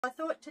I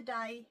thought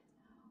today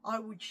I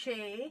would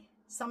share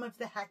some of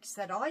the hacks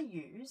that I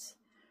use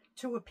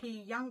to appear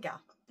younger.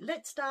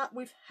 Let's start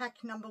with hack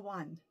number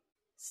 1.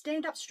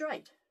 Stand up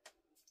straight.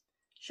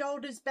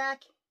 Shoulders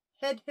back,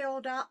 head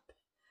held up,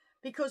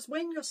 because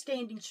when you're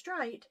standing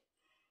straight,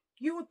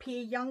 you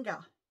appear younger.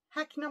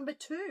 Hack number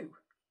 2,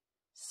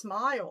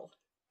 smile.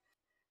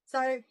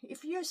 So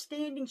if you're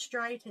standing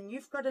straight and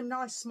you've got a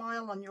nice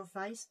smile on your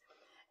face,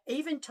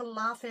 even to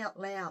laugh out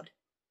loud,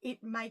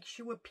 it makes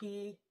you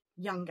appear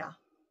younger.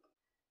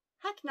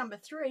 Hack number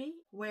 3,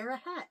 wear a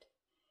hat.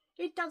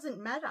 It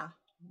doesn't matter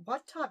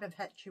what type of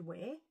hat you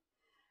wear,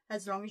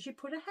 as long as you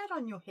put a hat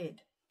on your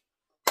head.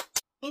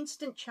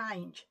 Instant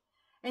change,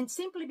 and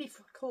simply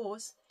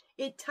because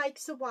it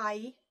takes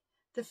away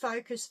the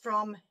focus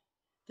from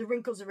the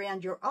wrinkles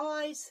around your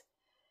eyes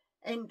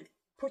and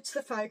puts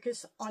the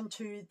focus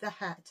onto the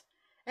hat.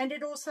 And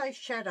it also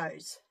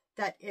shadows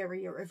that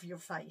area of your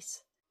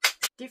face.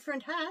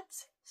 Different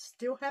hats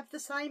still have the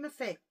same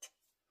effect,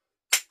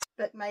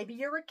 but maybe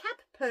you're a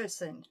cap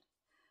person,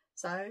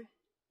 so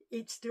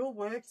it still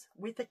works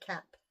with a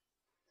cap.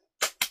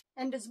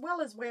 And as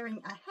well as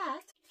wearing a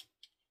hat,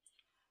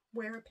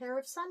 wear a pair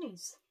of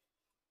sunnies.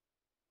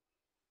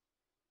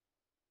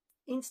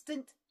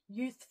 Instant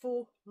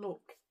youthful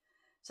look.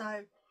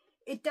 So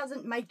it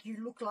doesn't make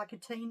you look like a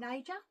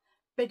teenager,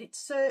 but it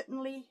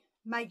certainly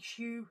makes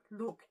you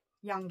look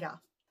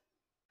younger.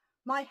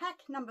 My hack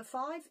number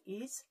 5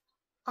 is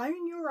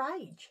own your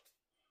age.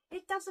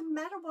 It doesn't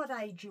matter what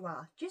age you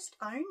are, just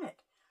own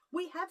it.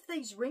 We have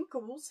these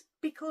wrinkles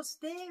because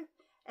they're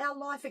our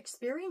life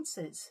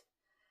experiences.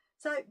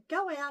 So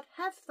go out,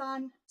 have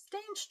fun,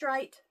 stand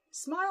straight,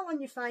 smile on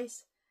your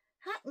face,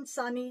 hat and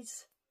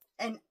sunnies,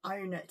 and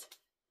own it.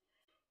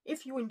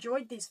 If you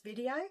enjoyed this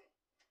video,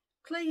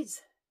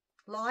 please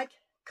like,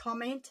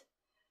 comment,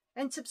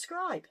 and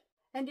subscribe.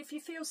 And if you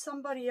feel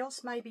somebody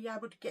else may be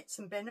able to get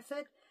some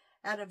benefit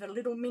out of a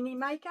little mini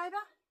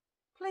makeover,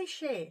 please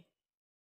share.